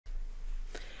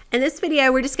In this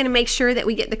video, we're just going to make sure that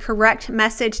we get the correct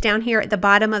message down here at the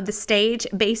bottom of the stage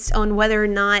based on whether or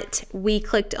not we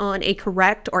clicked on a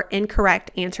correct or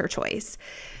incorrect answer choice.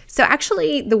 So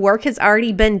actually, the work has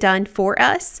already been done for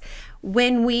us.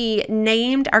 When we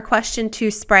named our question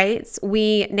to sprites,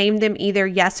 we named them either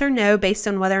yes or no based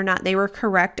on whether or not they were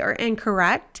correct or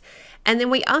incorrect. And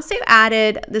then we also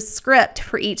added the script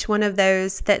for each one of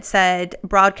those that said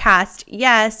broadcast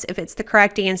yes if it's the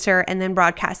correct answer, and then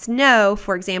broadcast no,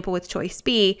 for example, with choice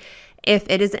B, if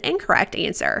it is an incorrect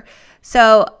answer.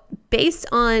 So based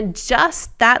on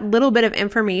just that little bit of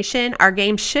information, our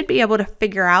game should be able to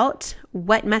figure out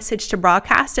what message to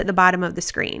broadcast at the bottom of the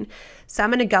screen. So I'm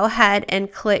going to go ahead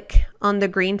and click on the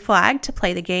green flag to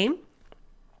play the game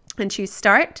and choose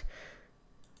start.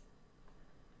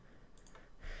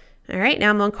 All right, now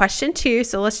I'm on question 2,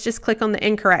 so let's just click on the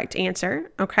incorrect answer,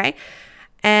 okay?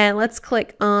 And let's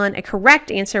click on a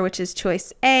correct answer, which is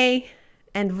choice A,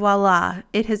 and voila,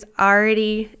 it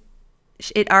already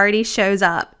shows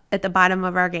up at the bottom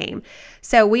of our game.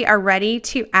 So we are ready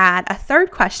to add a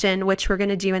third question, which we're going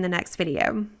to do in the next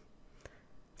video.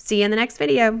 See you in the next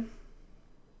video.